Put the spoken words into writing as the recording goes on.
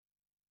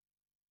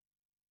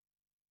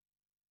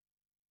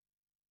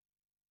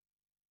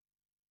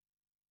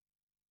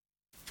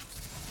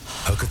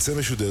הקצה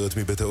משודרת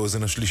מבית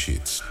האוזן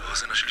השלישית.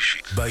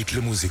 בית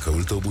למוזיקה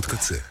ולתרבות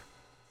קצה.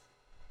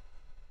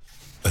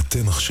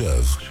 אתם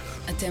עכשיו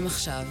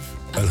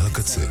על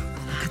הקצה.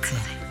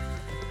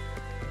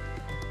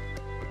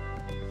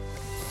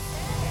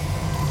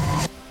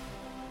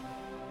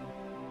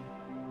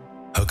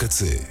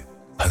 הקצה,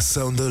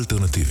 הסאונד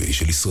האלטרנטיבי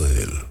של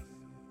ישראל.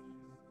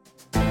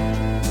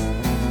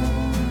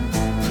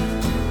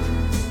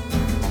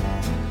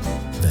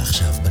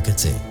 ועכשיו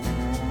בקצה.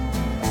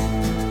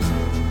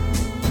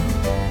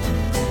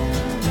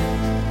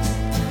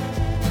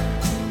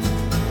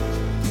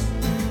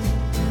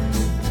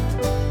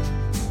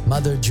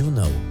 Mother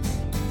Juno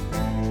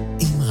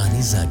עם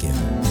רני זגר.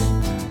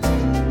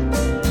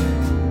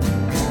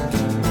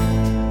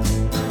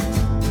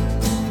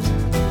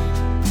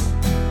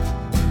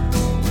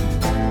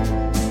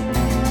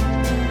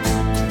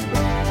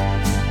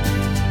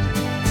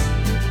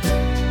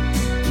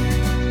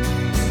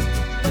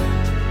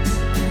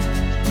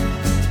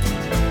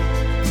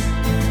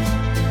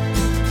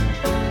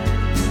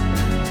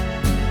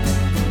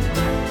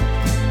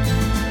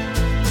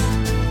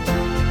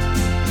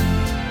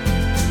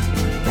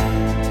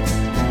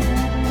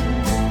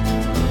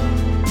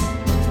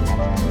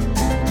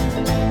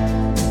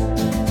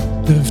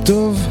 ערב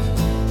טוב,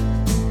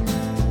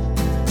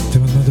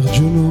 אתם על מדר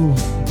ג'ונו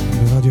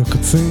ברדיו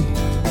הקצה.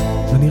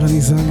 אני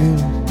רני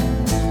זגר.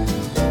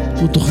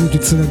 עוד תוכנית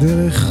יצא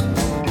לדרך,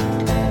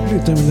 בלי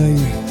יותר מדי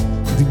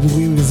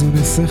דיבורים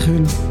וזמני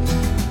שכל.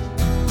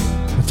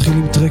 נתחיל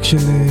עם טרק של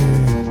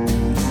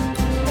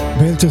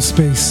באלטר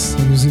ספייס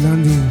הניו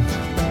זילנדים,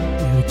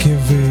 הרכב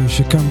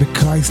שקם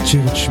בקרייסט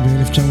צ'רץ'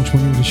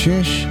 ב-1986.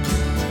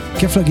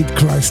 כיף להגיד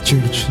קרייסט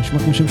צ'רץ', נשמע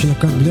כמו שם של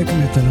להקת בלק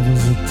מטל, אבל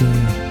זאת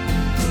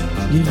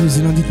עיר ניו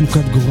זילנדית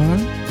מוכת גורל.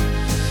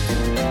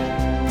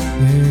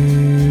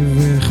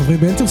 וחברי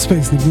באלטר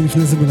ספייס ניגנו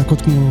לפני זה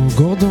בלהקות כמו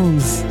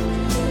גורדונס,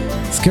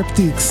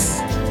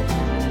 סקפטיקס,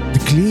 דה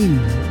קלין,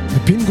 דה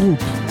פין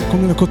גרופ, כל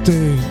מיני להקות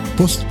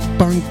פוסט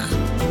פאנק,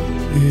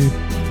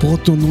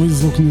 פרוטו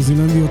נויז רוק ניו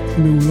זילנדיות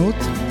מעולות.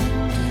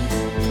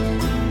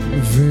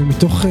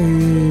 ומתוך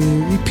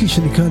EP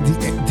שנקרא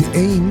The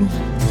Aim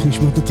אנחנו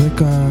נשמע את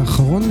הטרק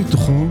האחרון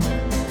מתוכו,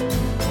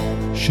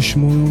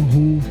 ששמו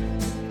הוא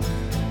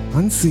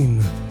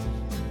Unseen.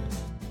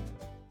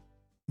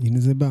 הנה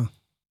זה בא.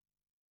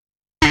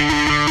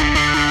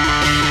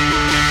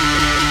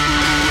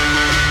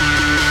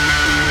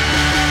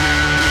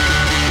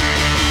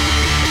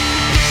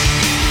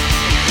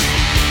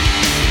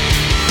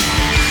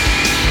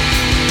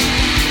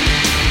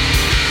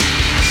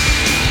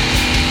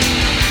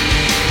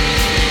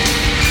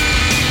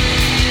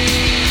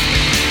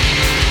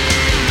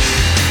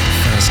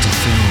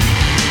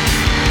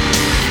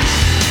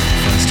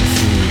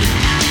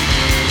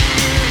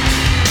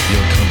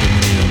 Your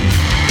company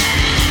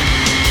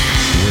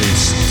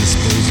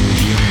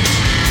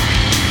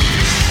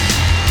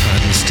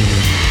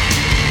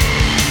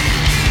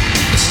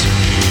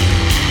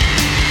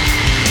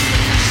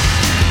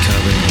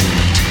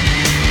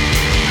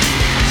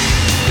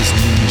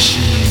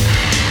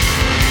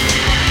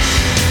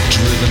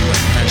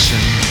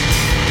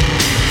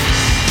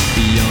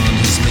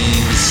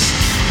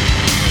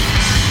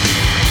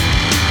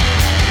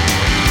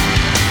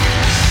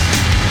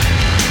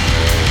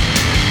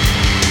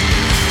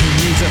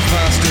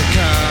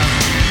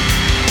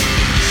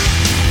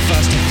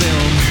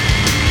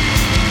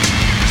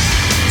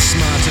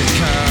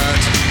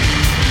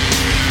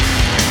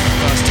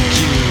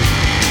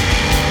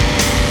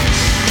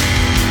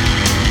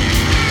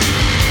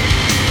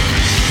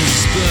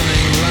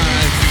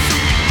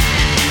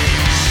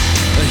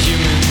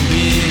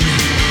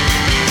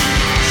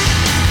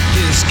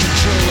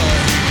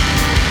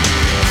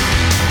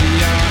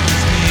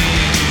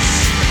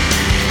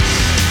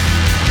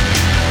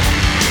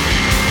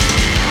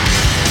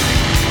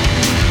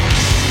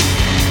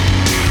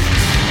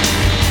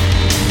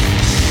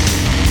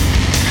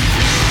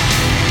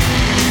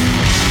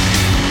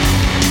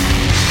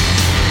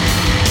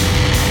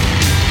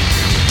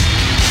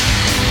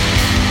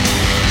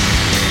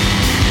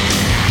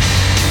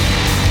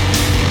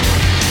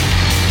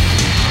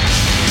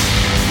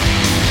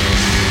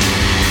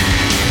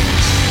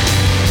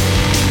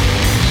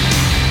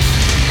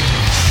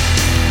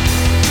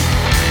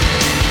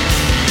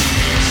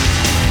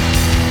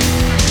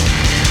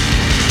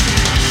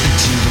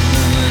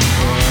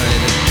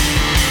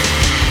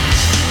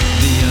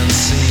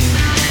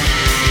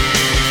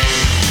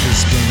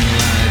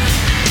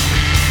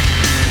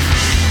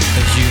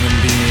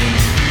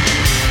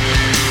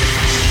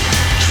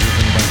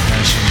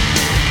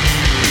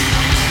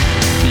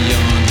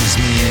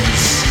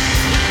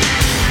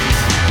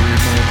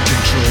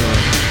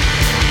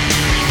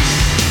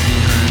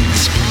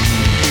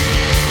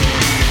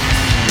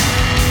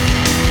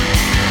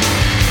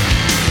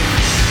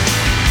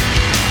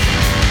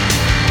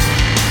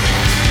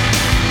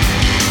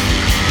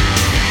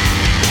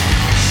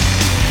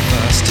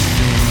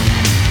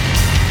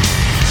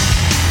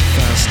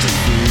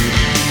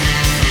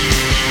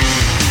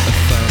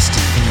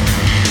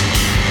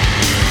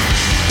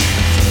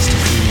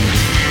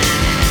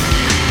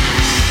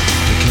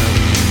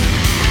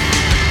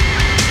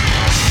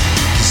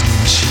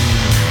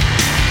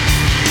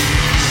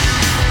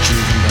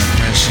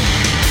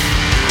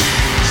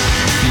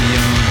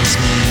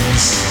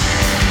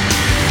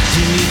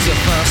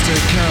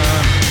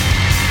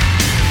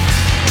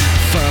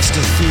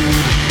faster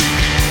food,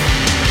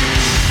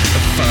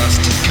 a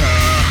faster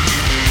car,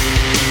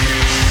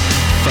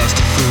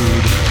 faster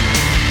food.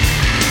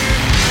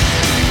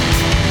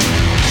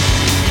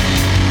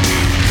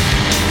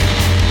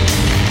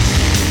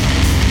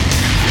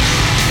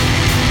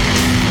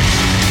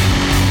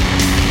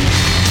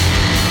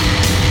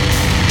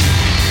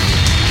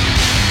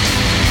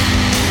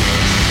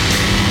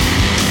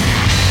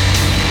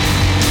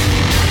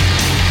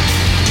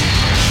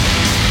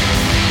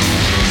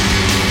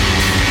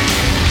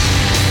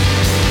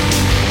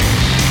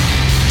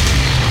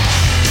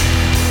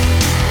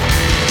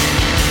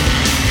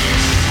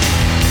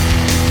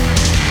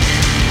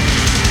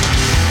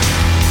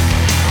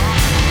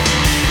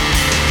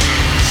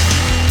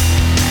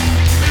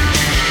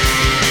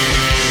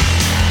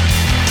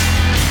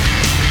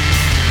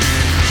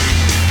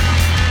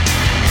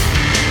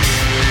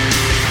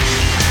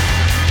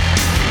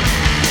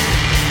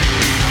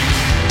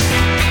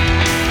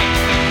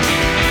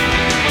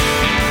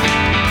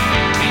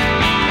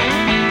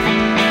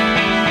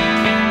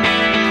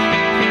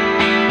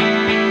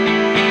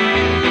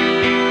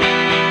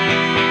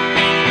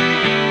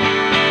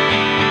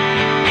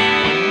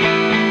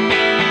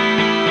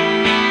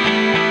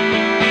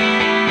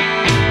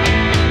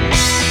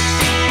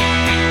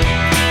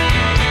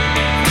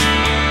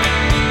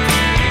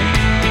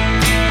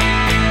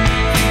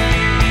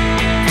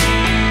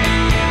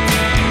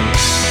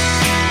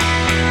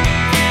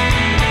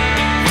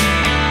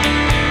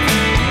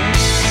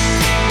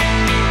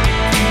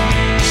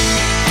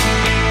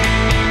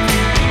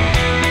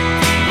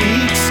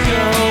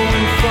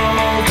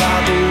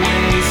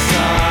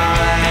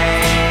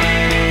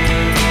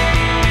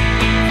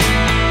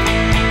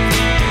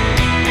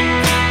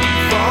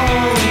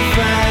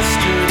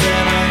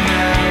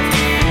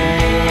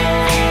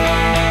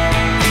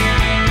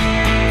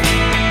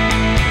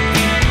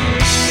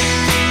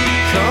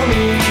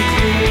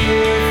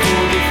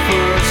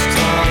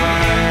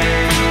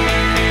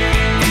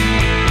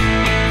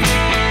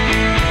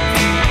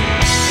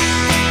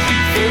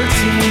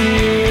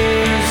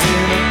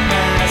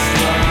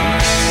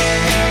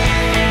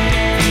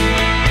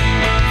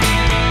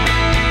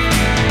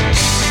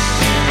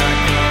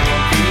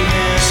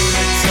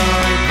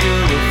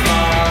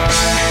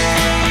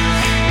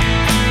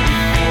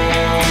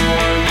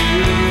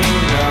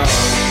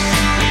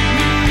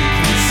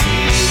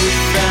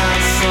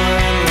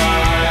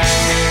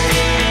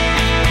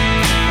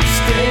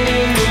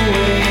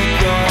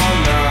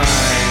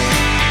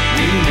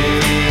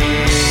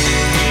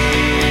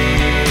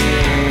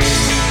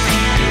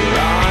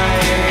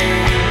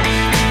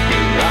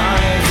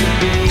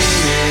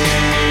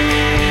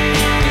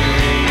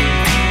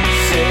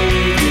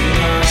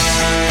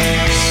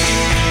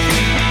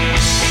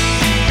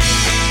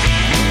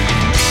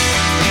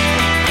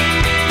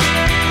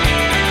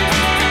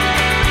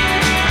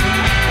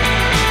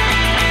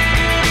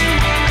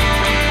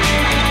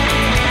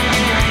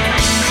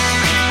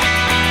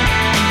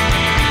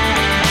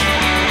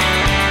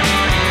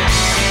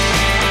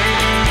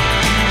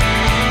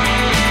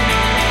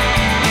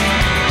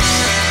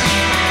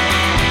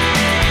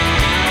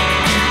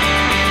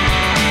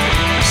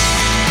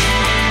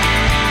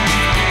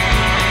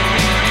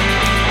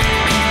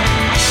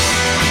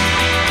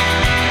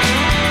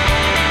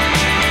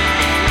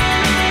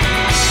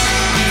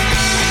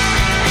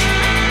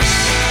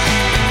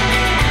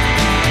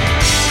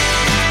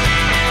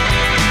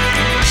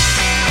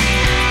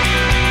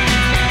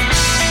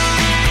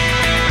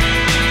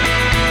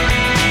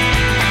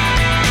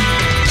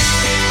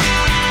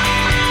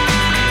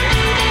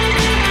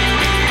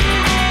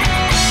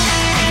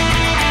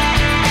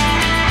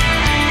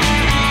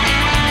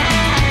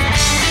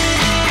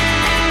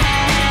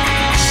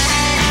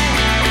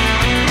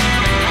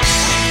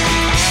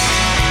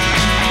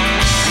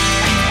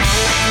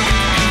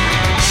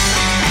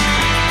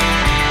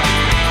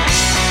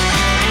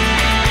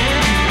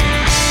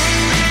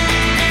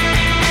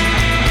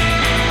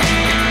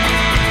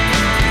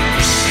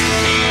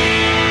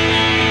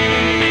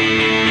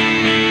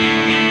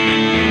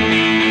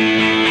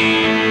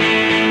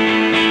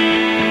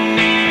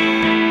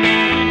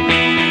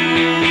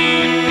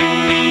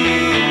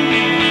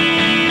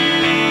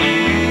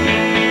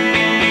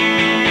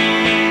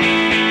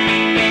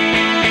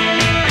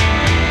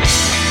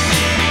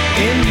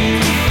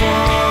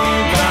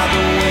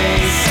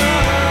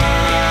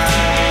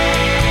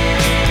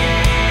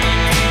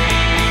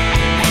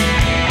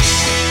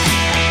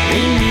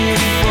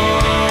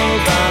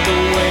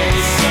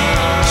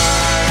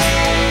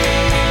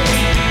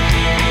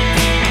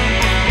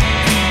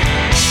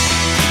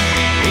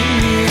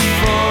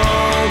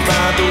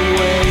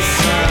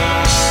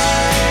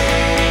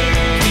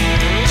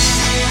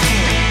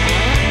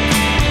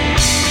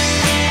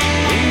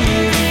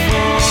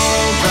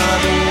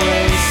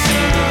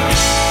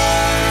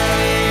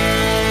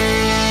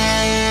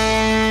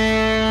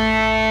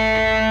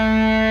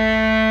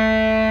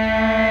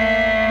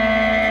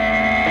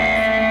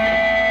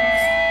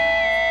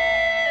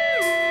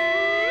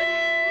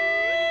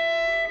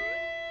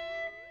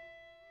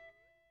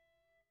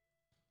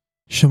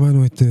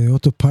 שמענו את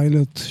אוטו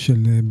פיילוט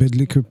של Bad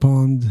Liquor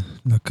Pond,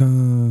 להקה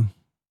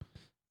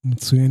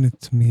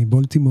מצוינת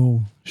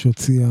מבולטימור,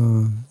 שהוציאה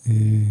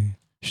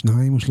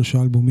 2 או 3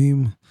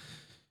 אלבומים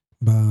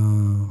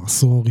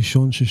בעשור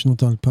הראשון של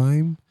שנות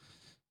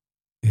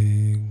ה-2000.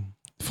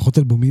 לפחות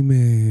אלבומים,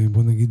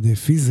 בוא נגיד,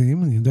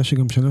 פיזיים. אני יודע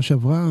שגם שנה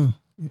שעברה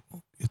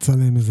יצא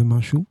להם איזה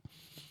משהו,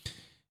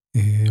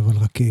 אבל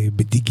רק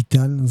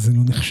בדיגיטל, זה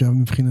לא נחשב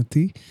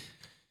מבחינתי.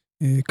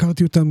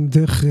 הכרתי אותם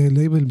דרך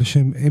לייבל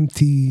בשם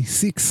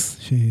MT6,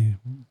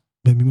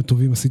 שבימים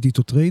הטובים עשיתי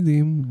איתו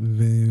טריידים,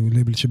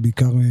 ולייבל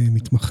שבעיקר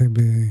מתמחה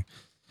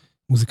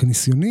במוזיקה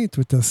ניסיונית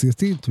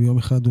ותעשייתית, ויום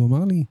אחד הוא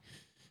אמר לי,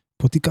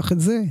 פה תיקח את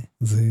זה,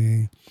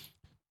 זה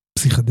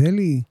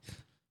פסיכדלי,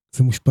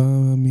 זה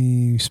מושפע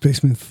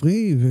מספייסמן 3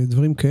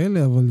 ודברים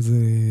כאלה, אבל זה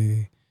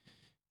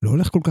לא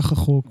הולך כל כך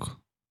רחוק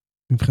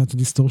מבחינת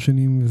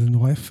הדיסטורשנים, וזה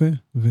נורא יפה,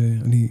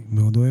 ואני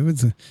מאוד אוהב את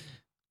זה.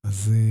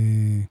 אז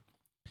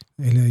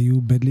אלה היו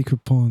Bad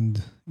Liquor Pond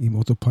עם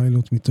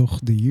אוטופיילוט מתוך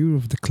The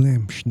Year of the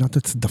Clam, שנת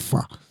הצדפה.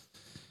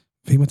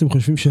 ואם אתם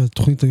חושבים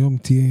שהתוכנית היום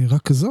תהיה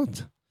רק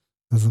כזאת,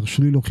 אז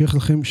הרשו לי להוכיח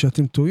לכם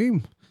שאתם טועים,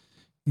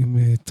 עם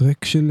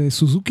טרק של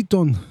סוזוקי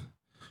טון,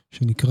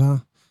 שנקרא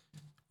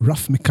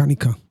Rough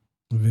Mechanica,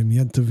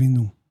 ומיד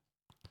תבינו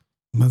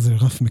מה זה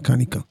Rough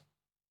Mechanica.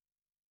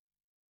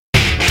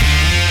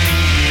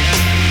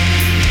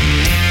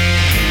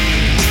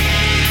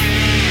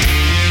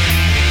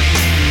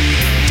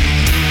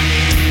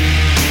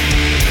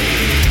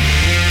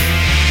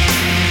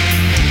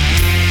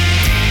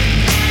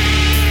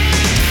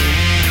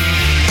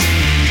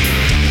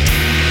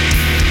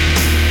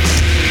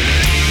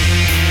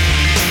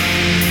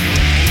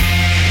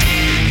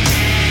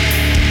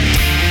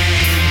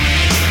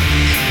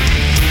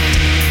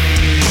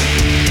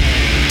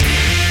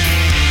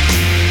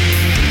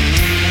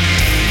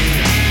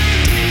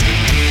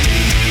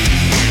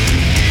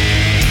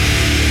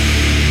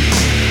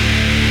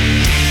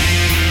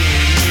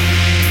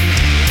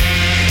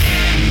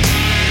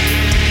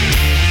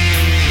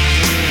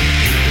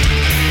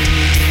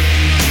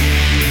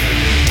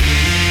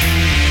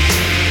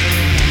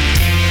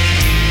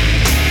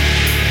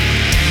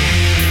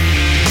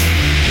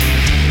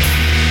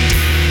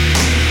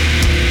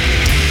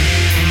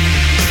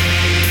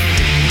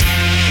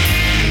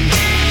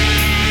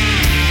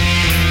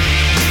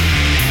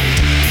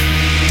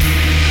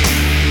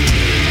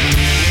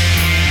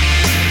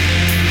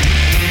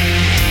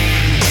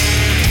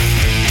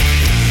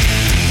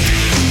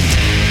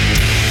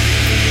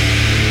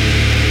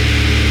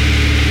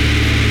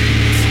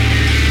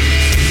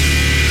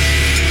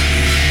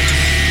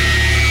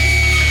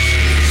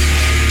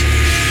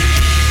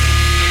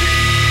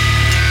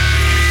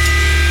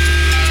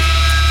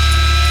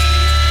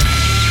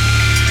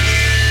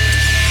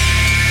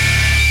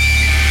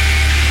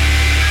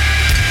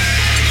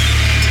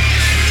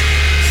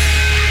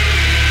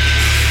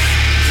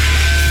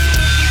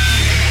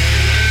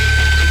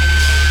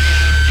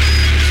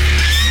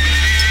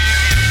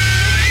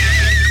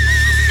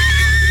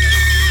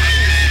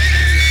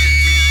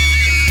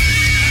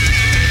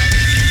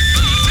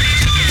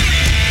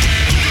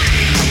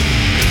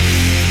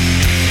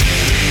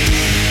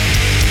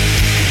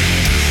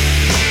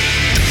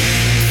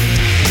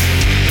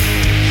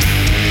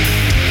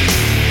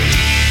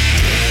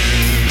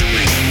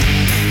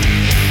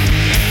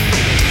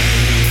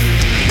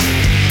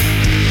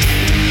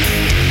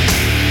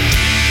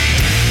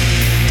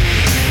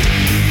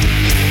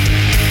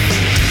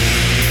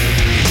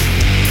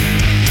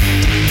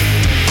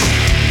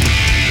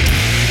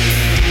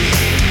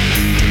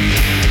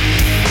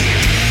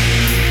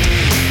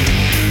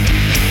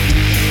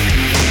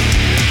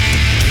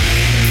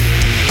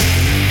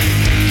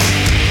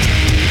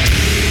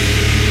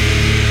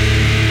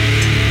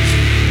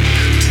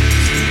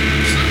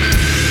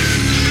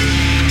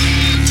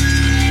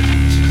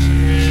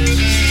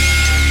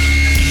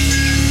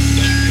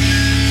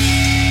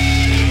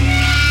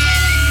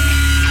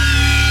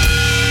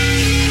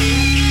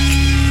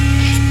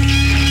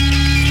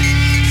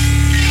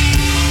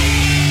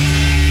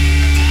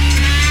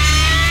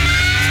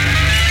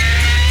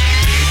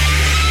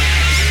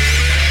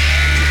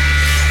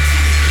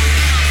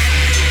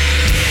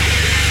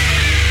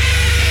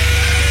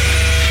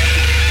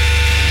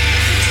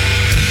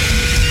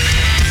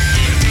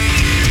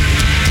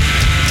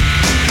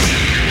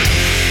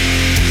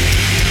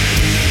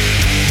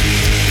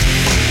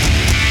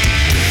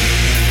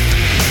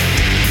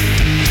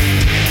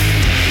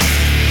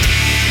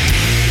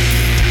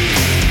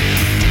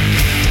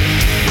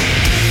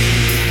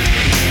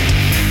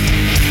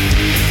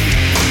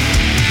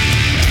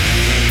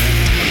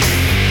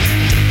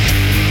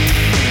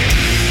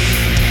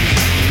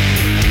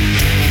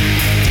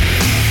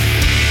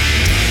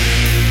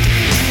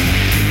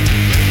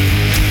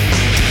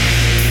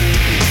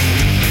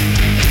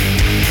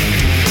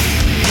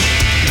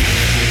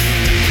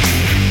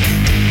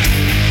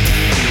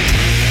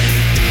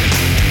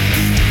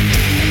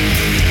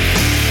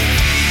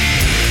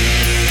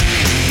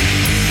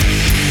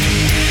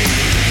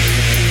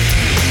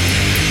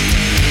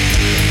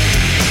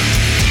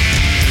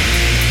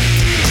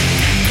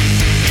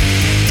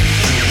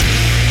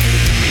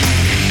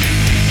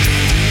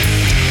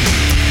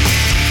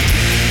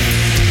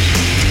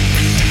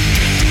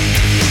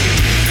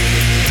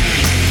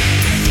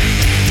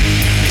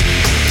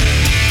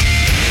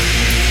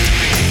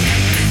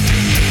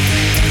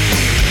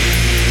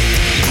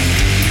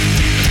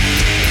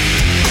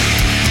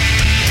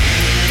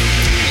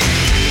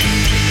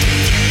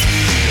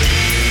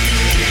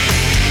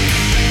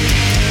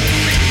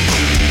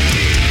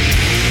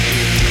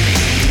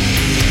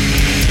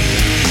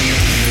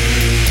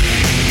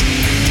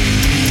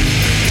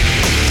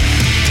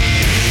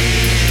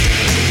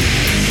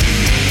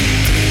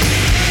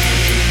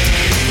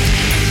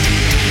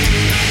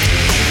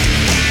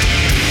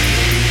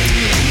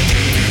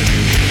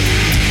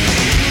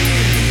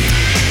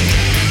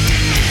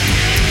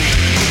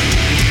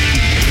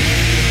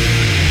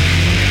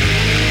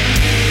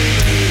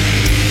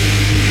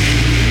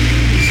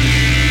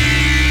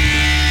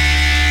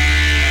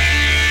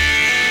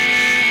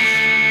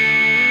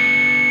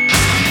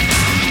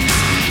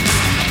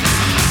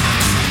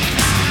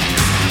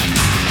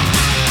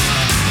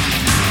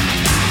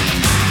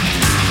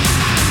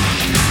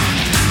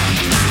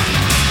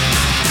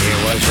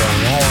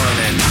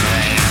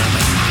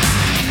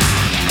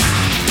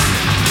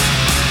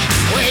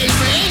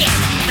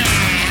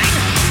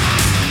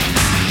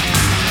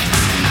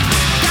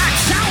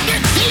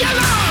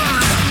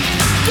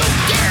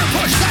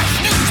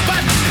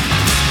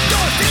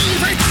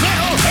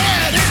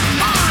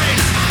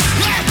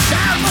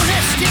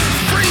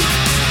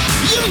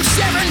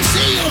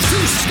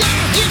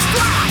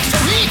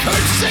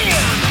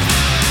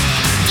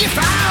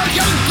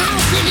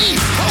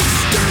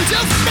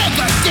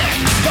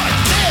 Megadeth, but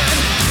then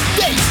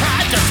they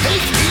tried to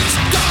take his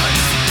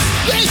guns.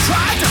 They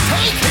tried to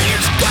take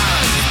his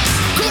guns.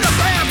 Could have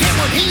grabbed him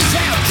when he's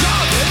out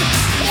jogging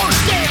or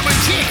stabbing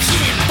chicks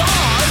in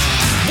bars,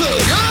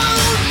 but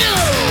oh no!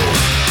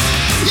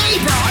 They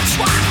brought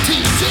SWAT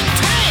teams and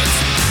tanks,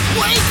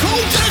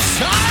 Waco's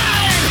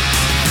aside.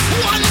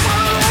 One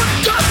world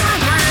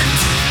government.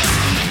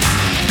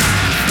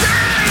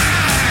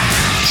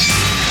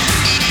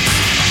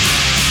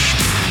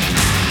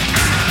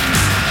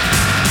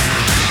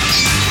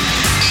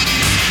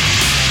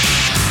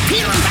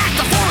 Peeling back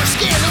the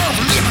foreskin of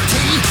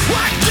liberty,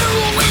 what do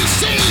we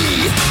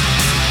see?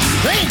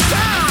 Thank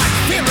God,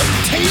 feeling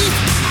teeth.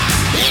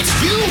 It's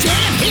Hughes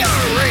and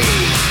Hillary.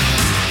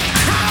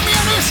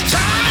 Communist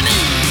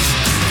Chinese,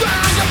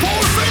 buying up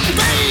orphan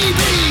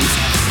babies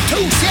to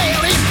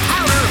sell in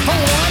powder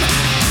form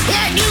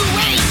at New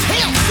Age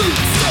health food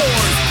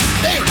stores.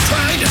 They're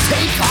trying to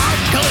take our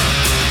guns.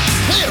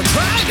 They're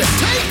trying to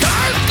take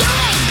our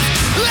guns.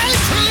 They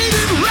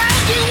treated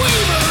Randy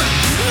Weaver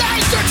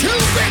like a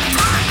two-bit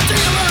pot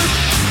dealer.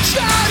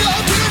 Shot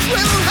up his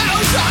little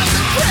house on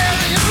the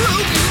prairie of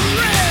Ruby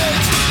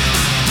Ridge.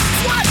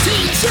 SWAT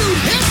team shoot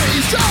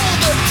hippies all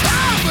the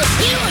time, but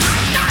he was a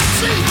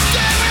Nazi,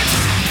 damn it!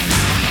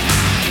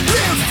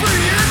 Live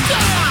free or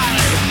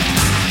die!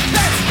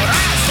 That's what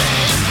I say!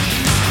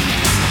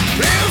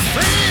 Live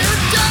free or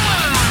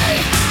die!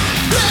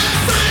 Live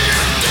free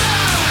or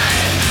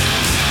die!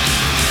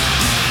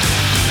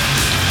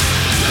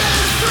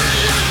 Live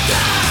free or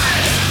die!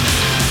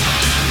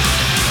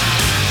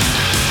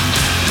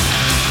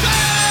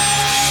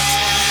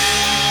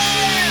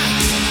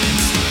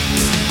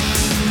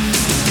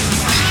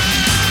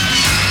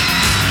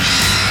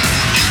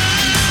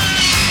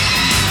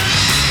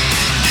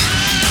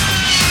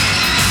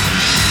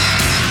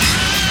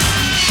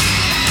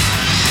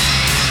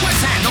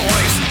 What's that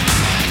noise?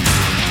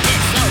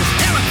 It's those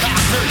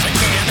helicopters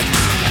again.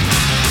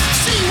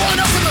 See one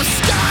up in the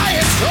sky,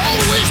 it's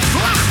always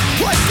black.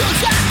 What does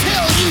that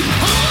tell you,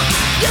 huh?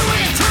 You're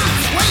in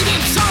troops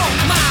waiting salt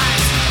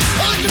mines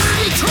under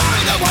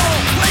Detroit of all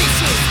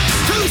places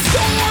to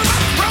storm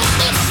up from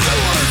the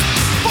sewers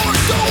for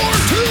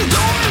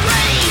door-to-door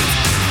raids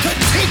to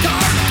take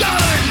our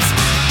guns.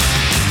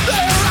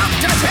 They're up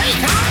to take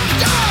our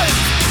guns.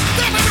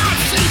 They're the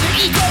Nazis and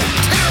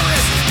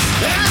eco-terrorists.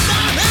 I'm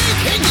not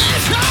making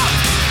this up.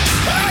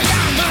 I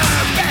got my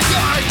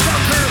backyard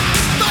bunker,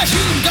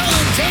 machine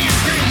guns and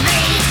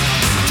grenades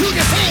to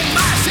defend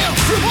myself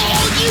from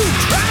all you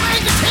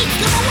trying to take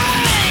them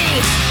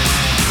away.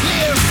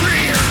 Live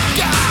free or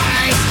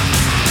die.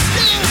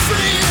 Live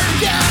free or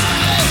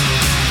die.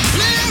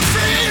 Live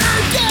free or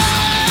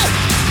die.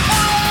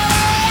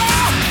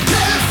 Oh,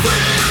 live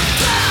free or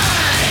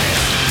die.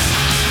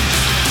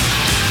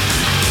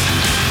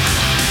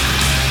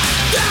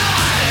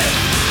 Die.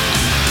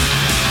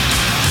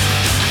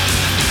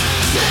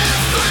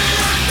 Live free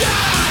or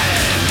die.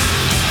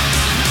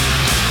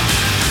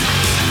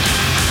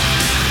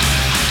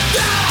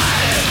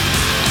 Die.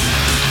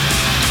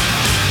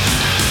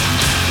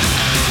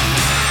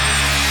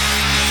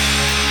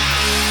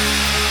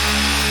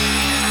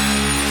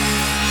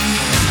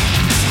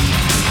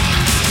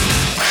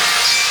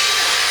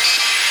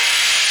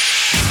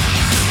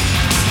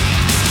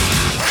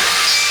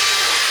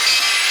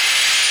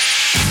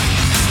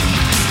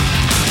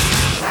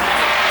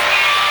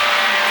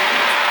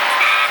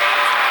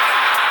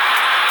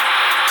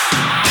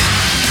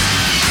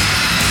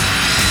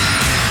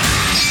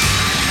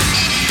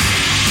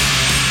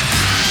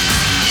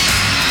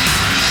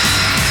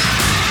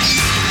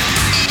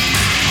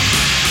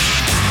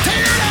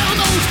 Tear down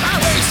those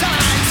highway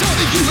signs so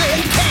the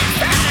UN can't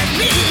find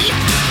me.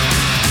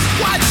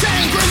 Watch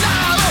Shangri-La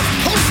of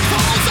Post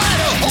Falls,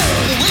 Idaho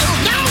will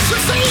now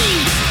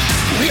succeed.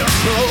 We'll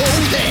show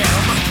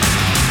them.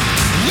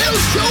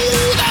 We'll show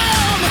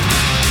them.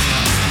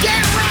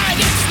 Get right,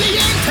 it's the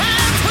end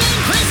times when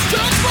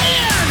Christians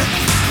win.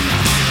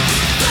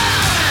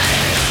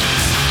 Die.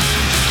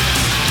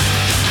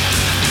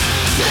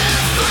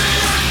 Live free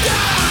or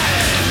die.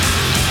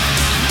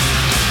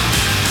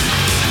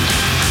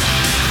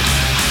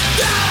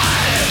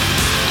 Die.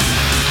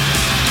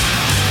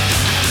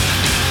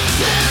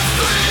 Live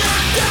free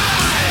or die.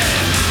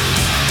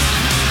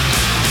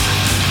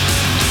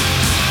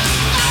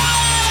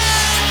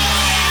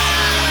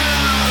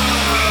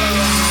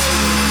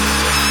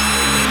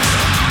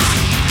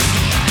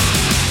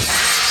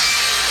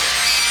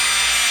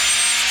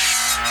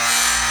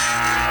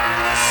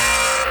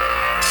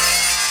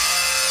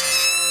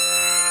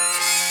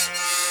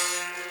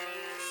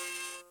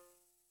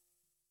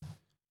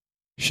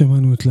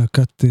 שמענו את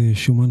להקת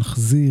שומן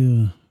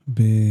חזיר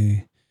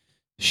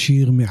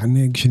בשיר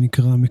מענג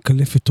שנקרא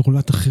מקלף את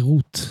עורלת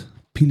החירות,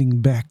 Peeling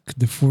Back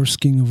the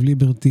Foreskin of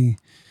Liberty.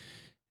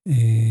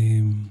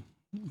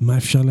 מה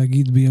אפשר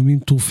להגיד בימים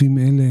טרופים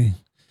אלה?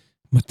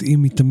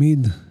 מתאים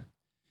מתמיד.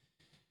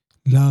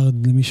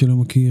 לארד, למי שלא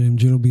מכיר, עם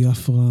ג'לו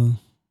ביאפרה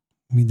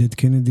מדד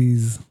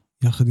קנדיז,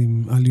 יחד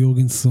עם אל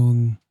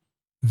יורגנסון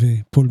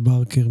ופול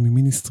ברקר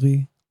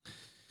ממיניסטרי.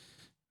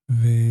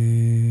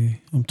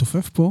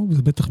 והמתופף פה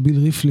זה בטח ביל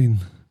ריפלין,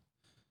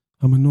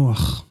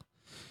 המנוח.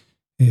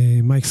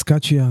 מייק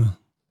סקאצ'יה,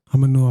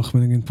 המנוח,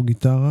 מנגן פה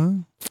גיטרה.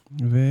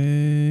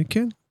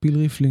 וכן, ביל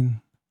ריפלין,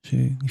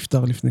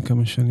 שנפטר לפני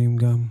כמה שנים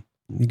גם,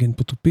 ניגן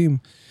פה תופים.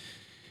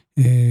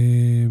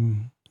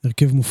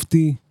 הרכב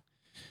מופתי,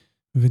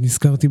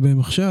 ונזכרתי בהם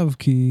עכשיו,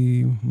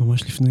 כי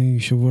ממש לפני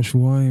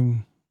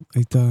שבוע-שבועיים,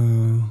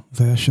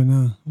 זה היה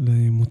שנה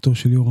למותו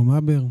של יורם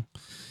הבר,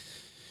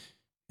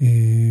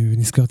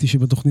 ונזכרתי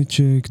שבתוכנית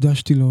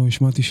שהקדשתי לו,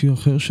 השמעתי שיר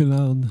אחר של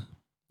ארד,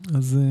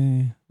 אז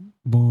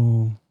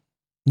בואו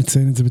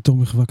נציין את זה בתור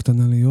מחווה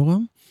קטנה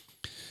ליורם,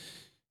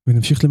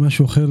 ונמשיך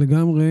למשהו אחר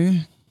לגמרי,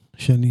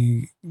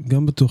 שאני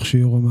גם בטוח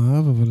שיורם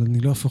אהב, אבל אני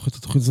לא הפוך את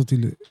התוכנית הזאת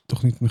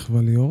לתוכנית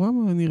מחווה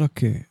ליורם, אני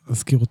רק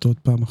אזכיר אותו עוד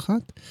פעם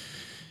אחת,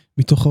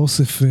 מתוך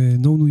האוסף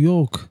No New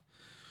York,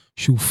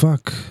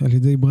 שהופק על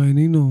ידי בריאן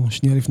אינו,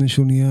 שנייה לפני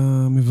שהוא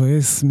נהיה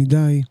מבאס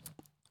מדי,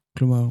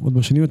 כלומר, עוד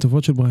בשנים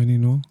הטובות של בריאן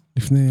אינו,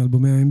 לפני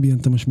אלבומי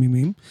האמביאנט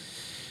המשמימים,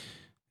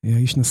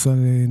 האיש נסע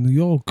לניו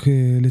יורק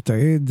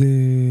לתעד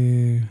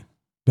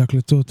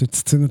בהקלטות את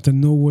סצנת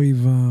ה-No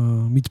Wave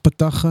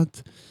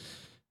המתפתחת,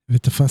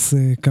 ותפס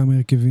כמה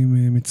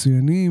הרכבים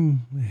מצוינים,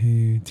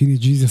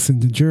 Teenage Jesus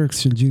and the Jerks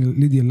של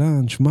לידיה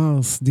לנץ',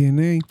 מרס,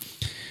 DNA.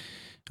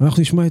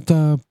 אנחנו נשמע את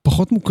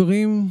הפחות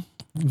מוכרים,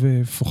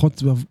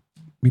 ופחות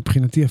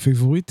מבחינתי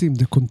הפייבוריטים,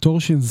 The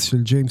Contortions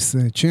של ג'יימס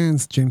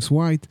צ'אנס, ג'יימס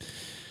ווייט.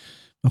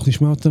 אנחנו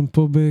נשמע אותם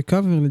פה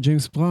בקאבר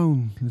לג'יימס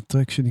בראון,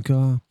 לטרק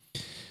שנקרא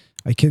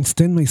I Can't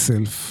Stand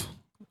Myself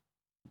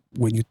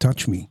When You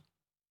Touch Me.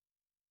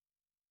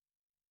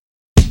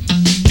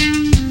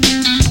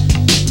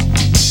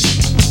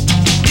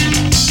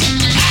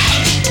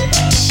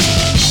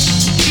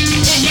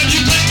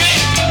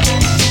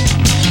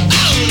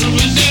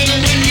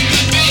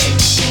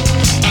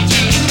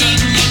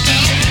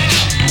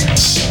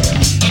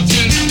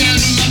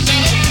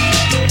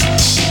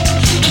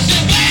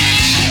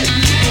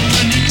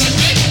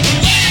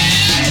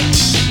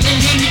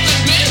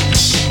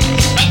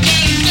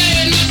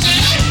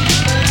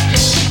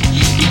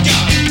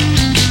 God.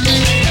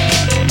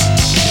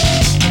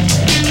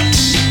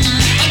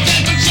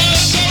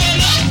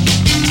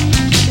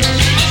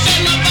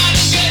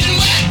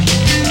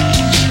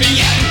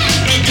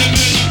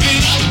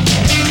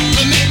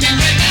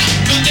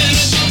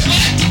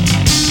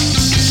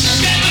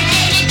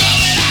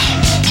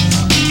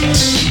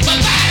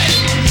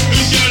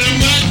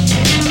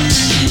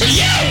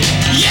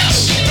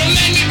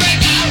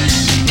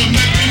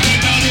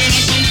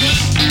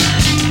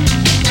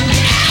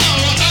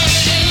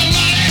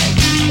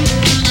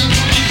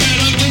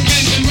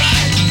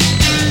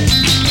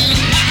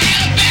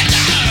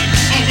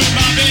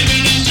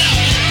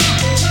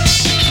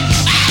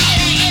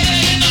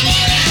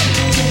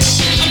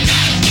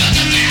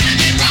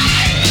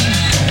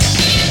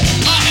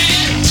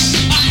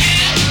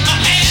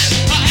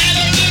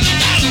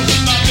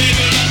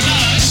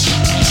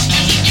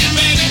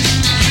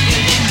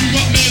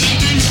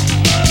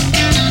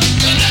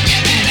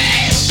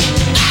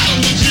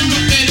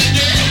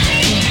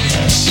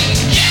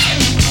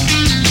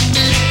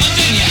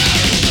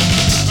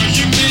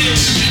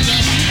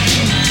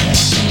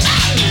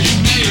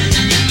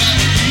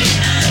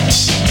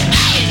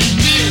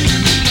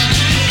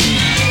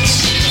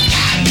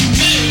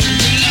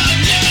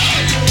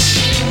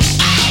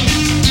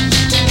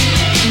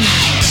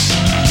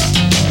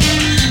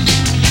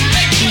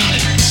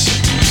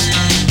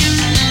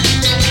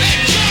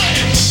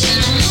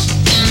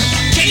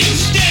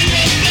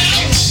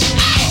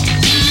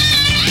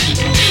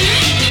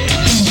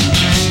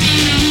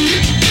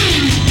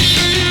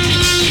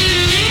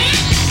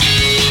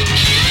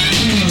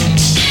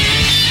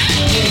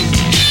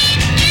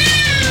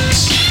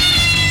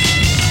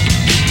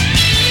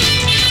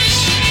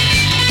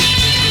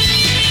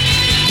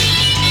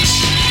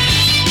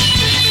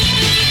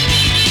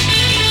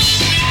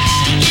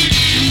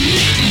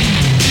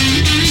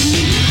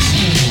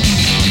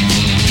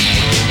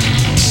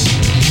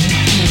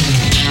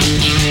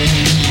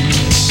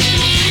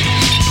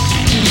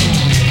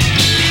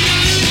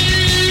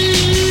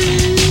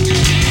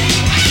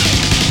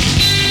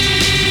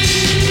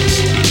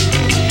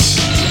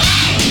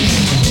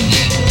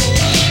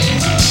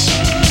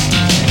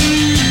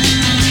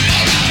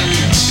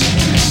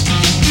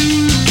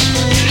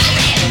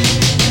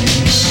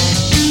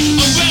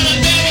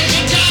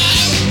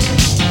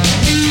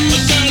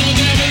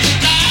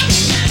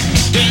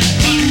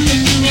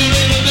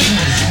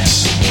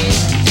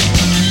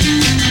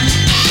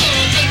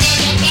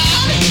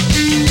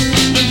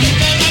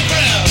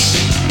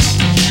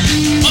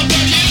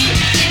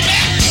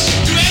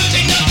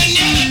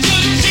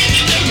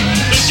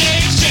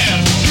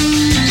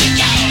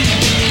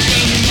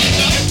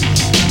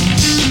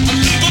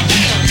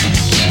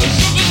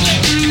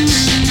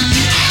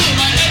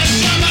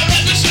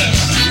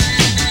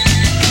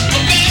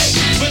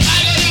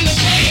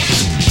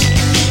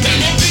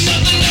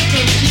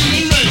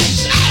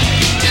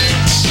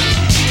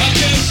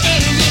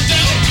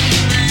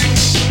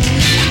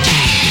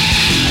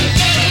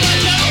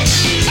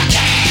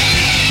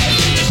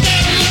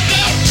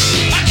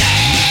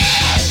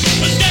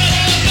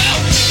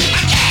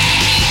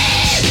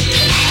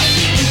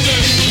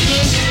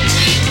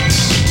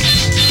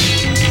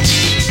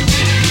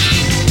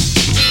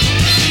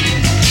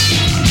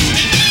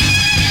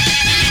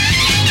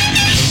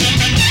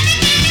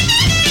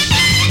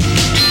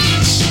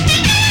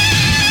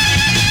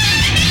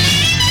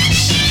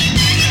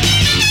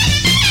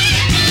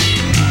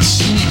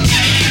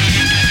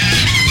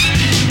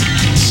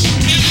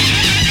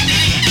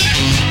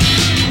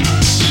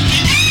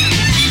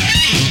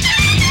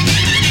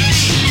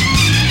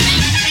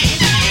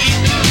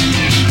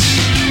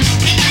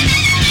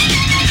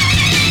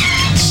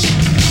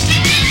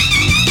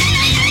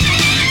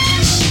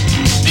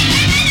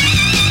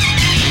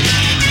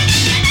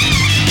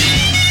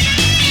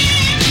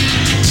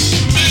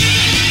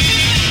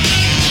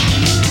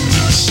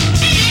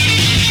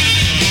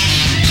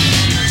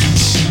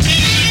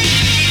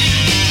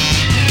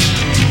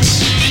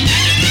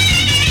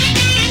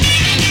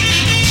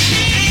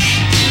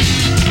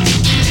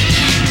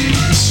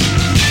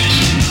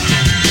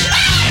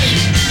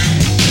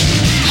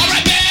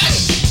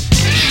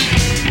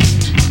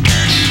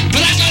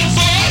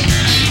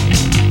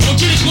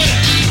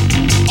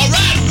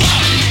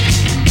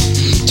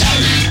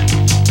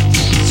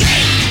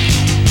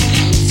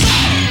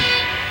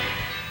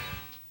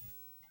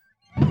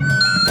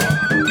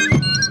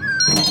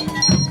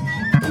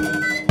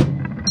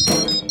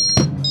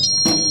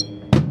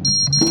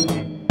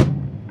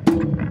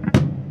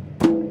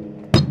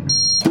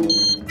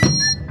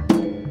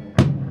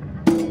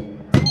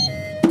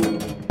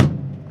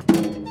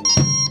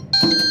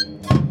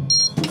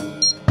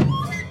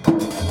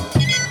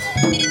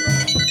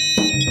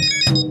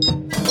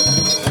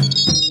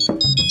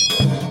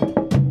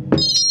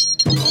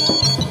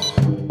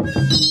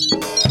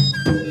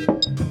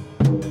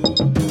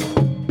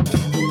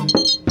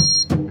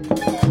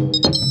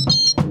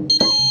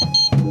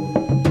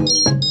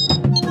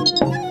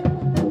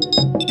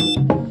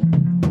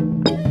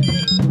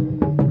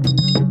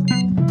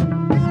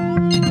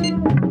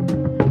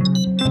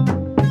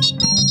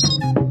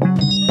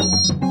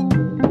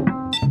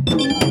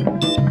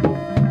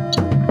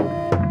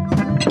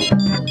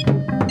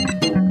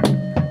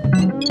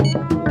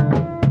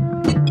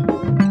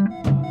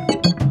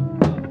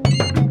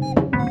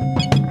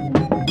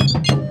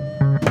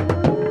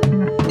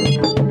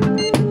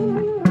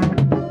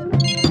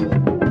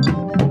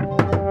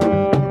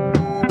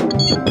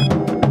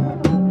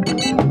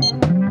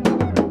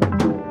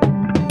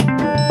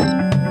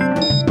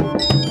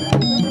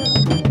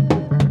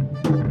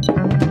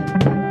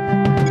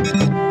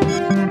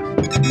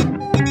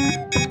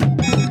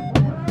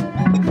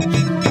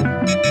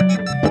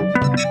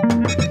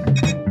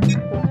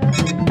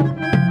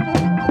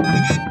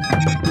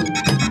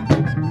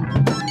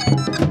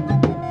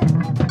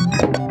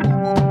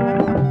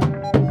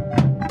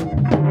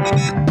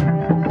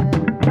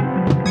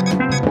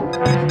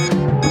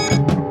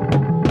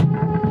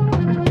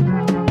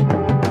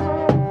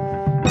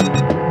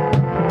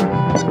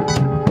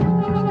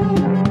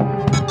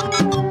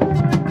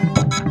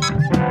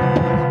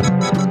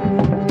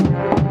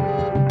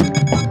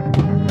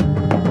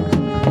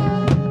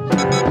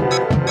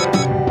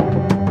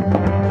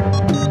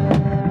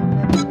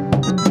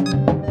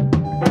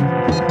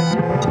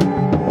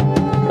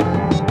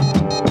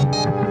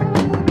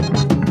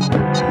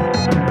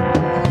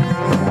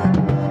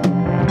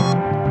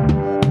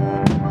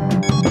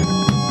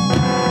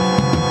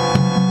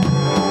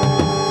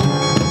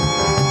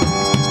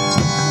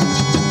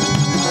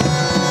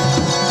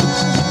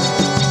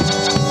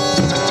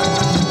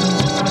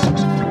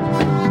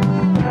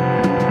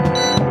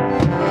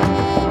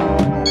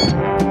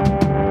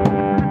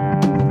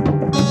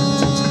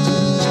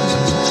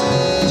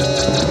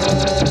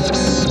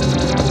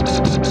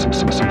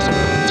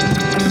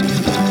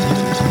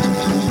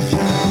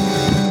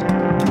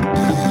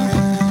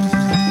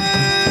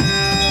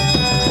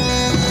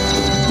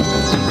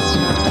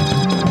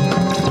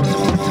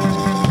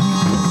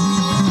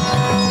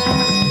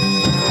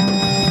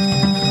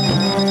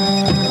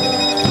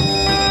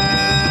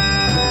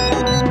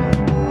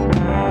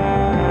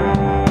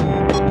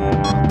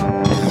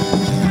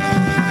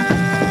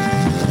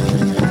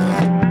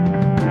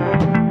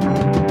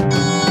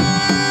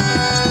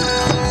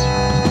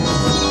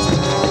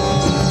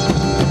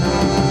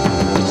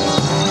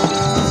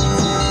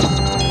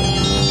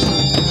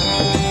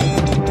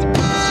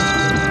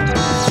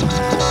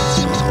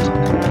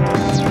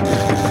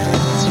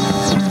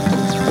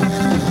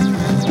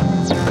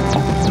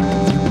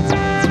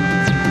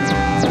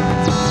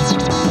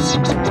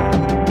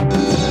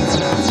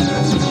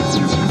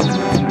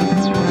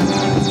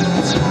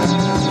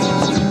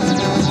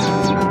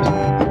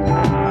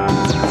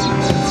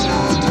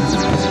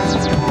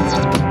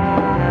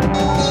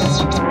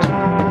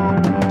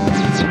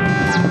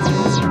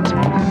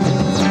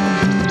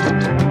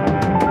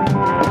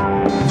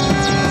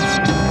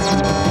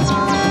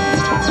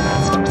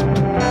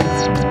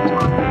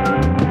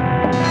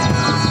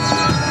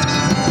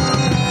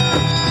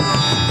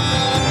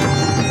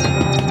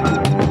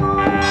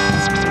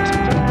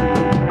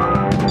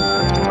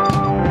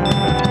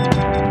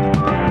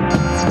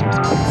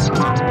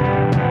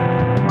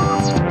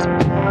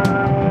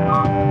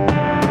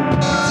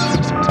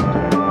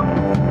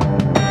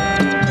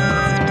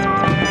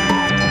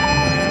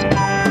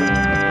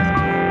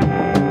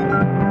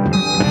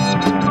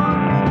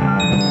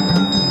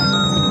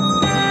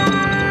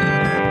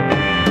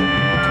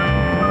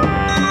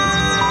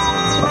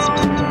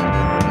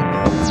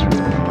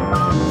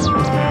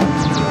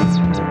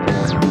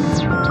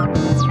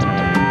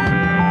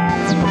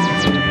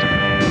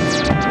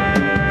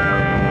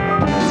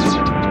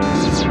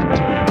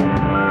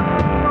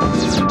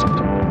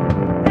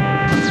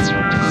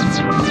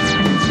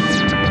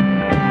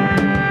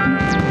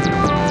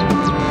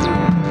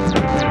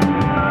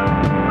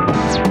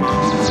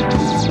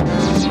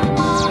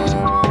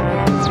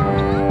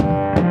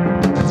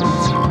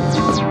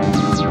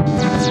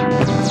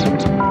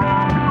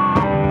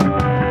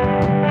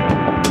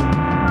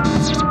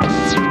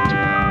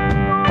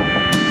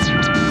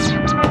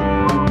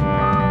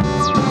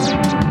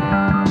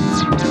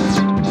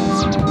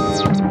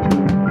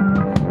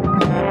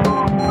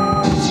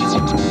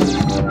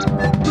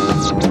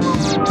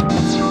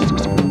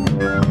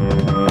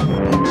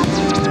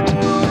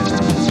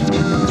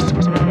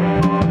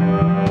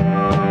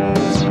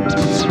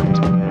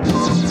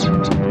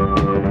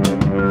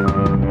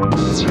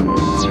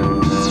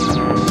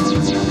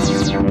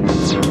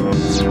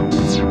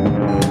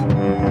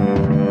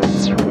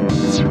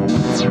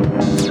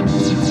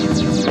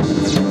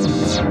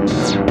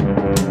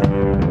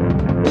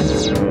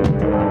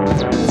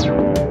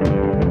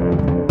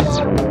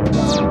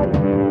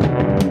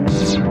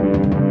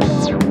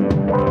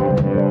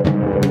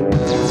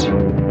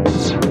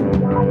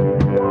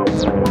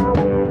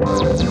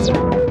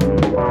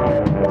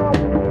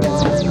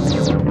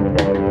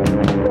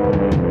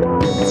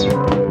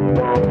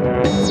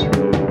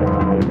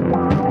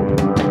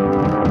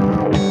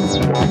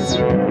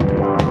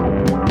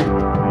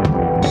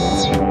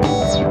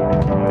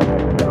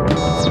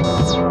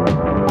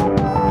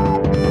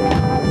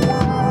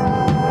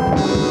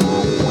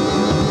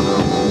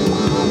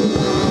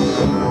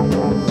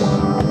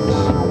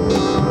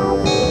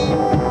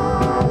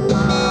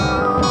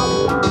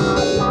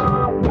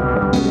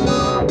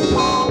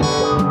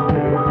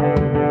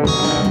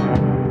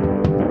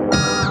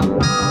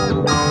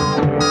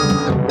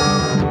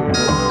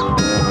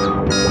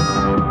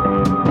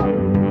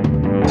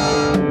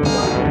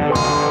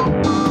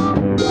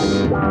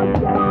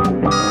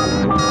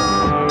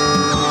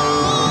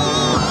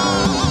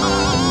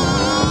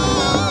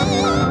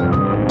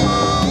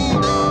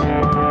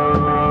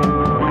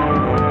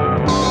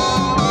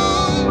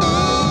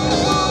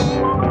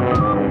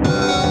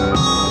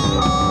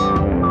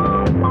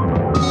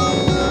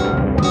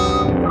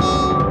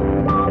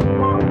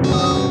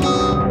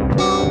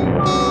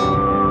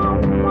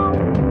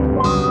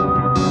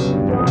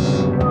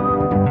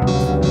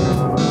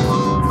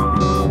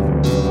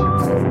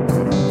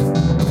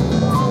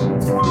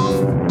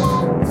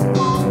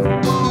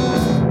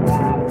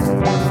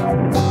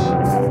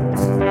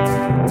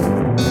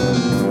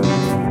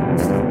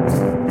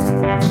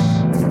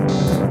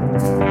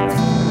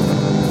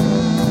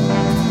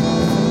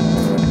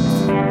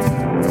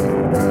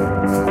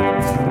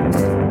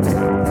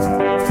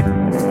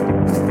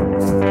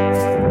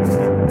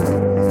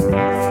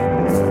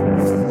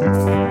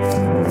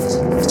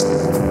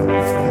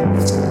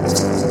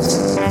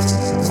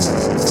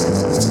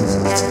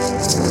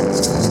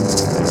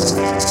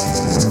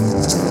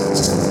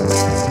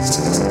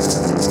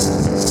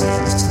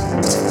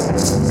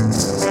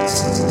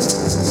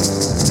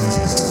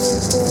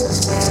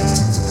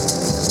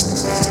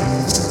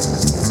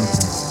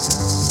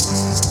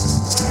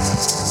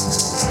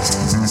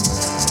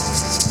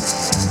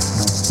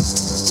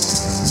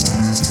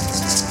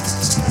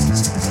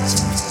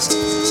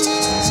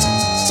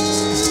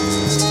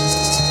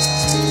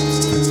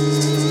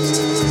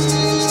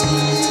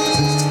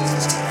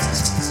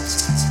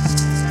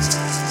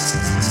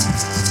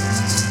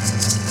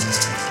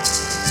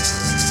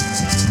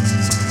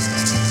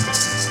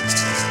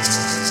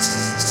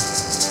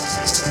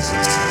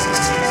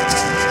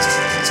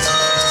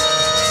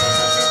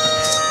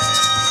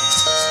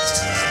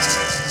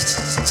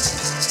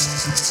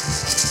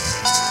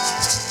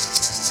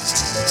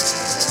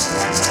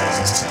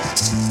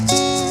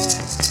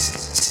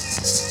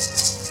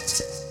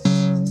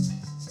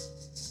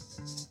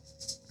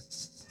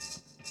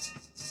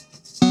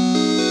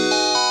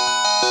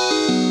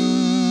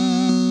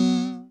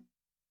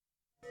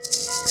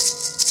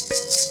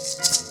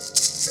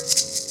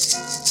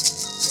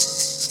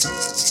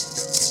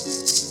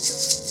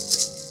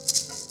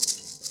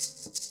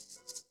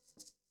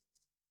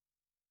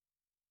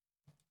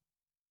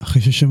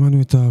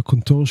 שמענו את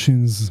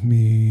ה-Contortions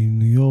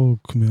מניו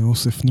יורק,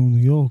 מהאוסף ניו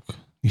יורק.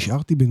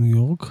 נשארתי בניו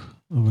יורק,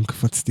 אבל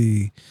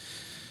קפצתי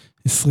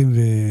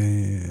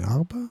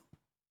 24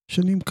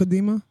 שנים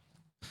קדימה,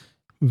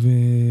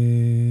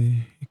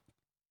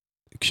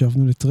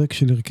 והקשבנו לטרק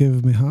של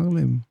הרכב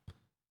מהרלם,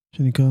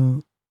 שנקרא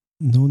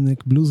No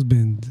Neck Blues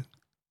Band,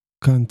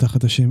 כאן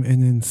תחת השם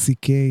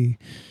NNCK,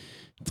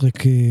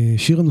 טרק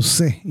שיר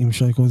הנושא, אם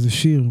אפשר לקרוא לזה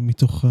שיר,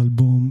 מתוך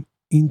האלבום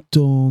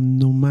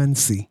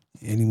אינטונומנסי,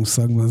 אין לי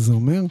מושג מה זה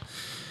אומר,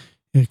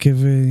 הרכב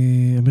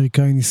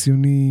אמריקאי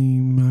ניסיוני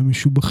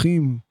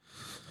מהמשובחים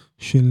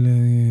של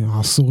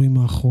העשורים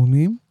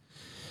האחרונים,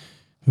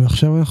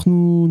 ועכשיו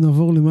אנחנו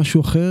נעבור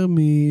למשהו אחר,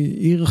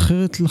 מעיר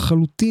אחרת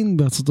לחלוטין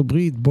בארצות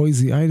הברית,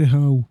 בויזי,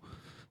 איידהו,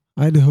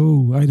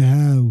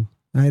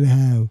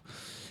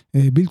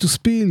 ביל טו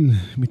ספיל,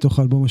 מתוך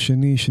האלבום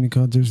השני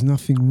שנקרא There's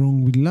Nothing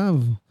Wrong With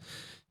Love,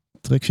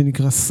 טרק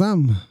שנקרא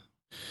סם,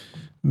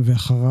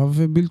 ואחריו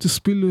ביל טו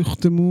ספיל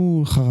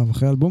יוחתמו,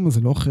 אחרי האלבום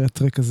הזה, לא אחרי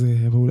הטרק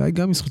הזה, אבל אולי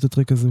גם בזכות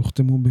הטרק הזה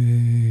יוחתמו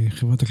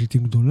בחברת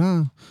תקליטים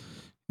גדולה,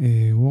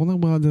 וורנר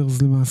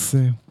בראדרס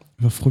למעשה,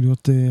 והפכו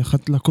להיות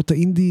אחת להקות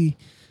האינדי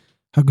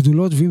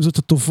הגדולות, ואם זאת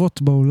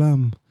הטובות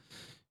בעולם.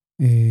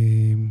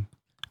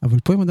 אבל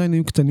פה הם עדיין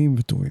היו קטנים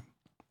וטובים.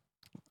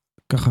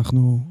 ככה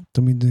אנחנו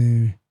תמיד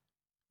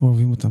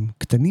אוהבים אותם.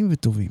 קטנים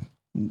וטובים.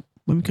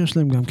 במקרה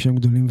שלהם גם כשהם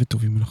גדולים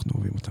וטובים אנחנו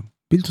אוהבים אותם.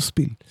 ביל טו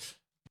ספיל.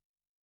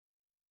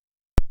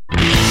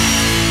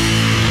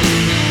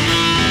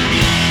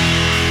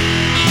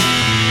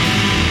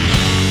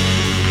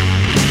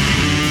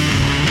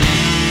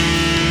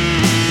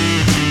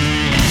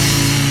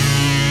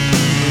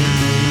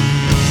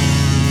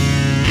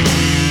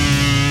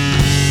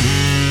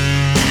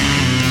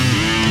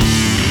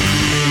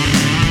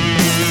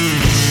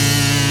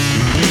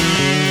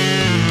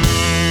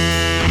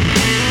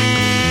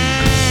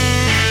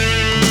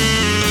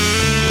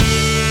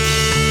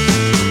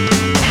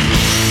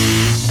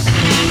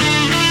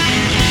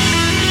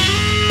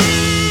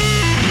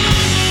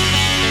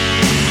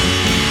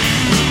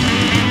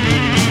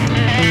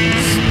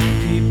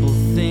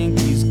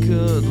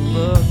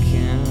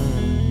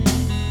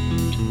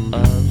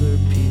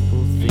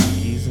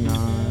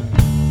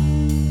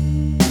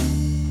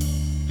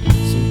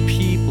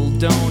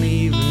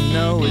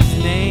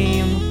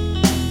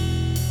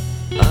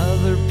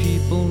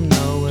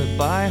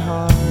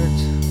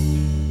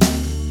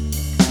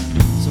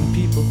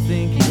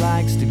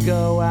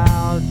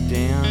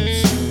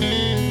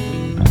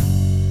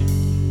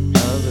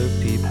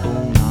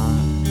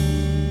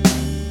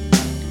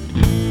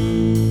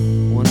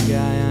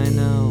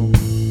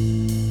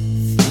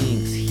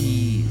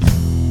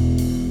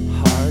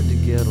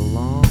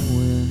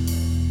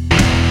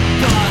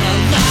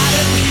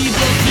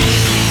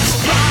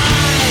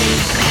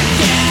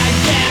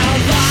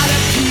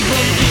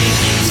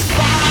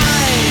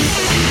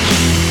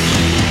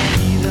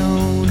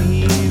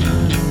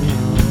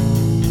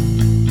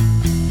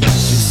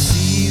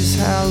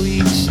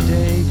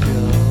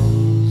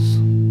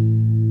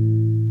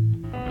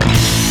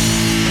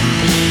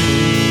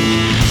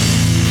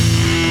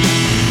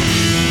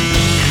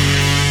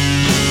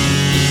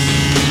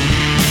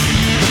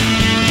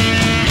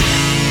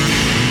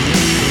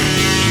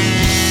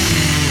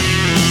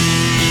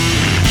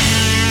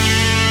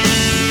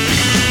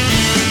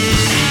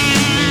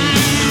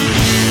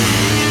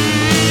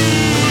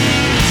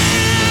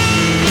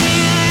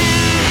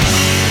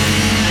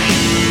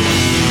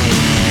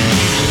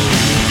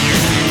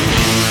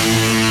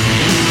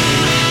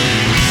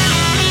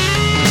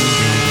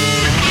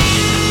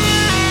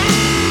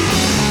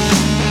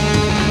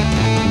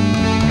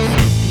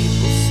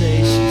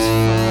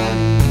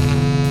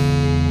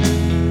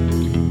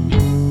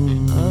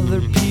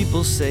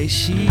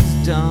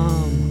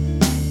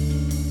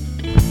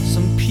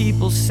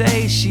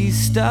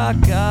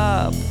 Stuck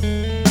up.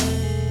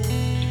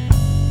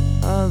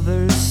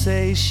 Others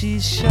say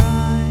she's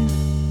shy.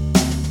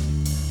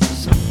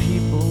 Some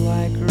people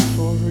like her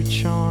for her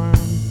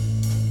charm.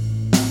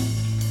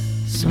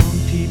 Some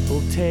people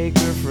take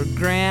her for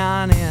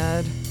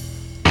granted.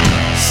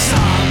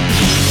 Some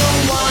people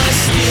wanna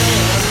steal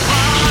her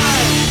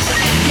heart.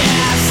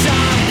 Yeah,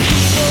 some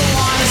people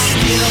wanna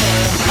steal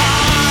her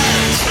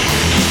heart.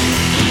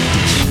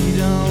 She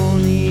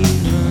don't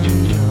even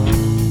know.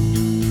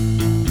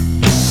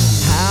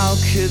 How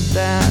could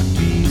that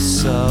be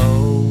so?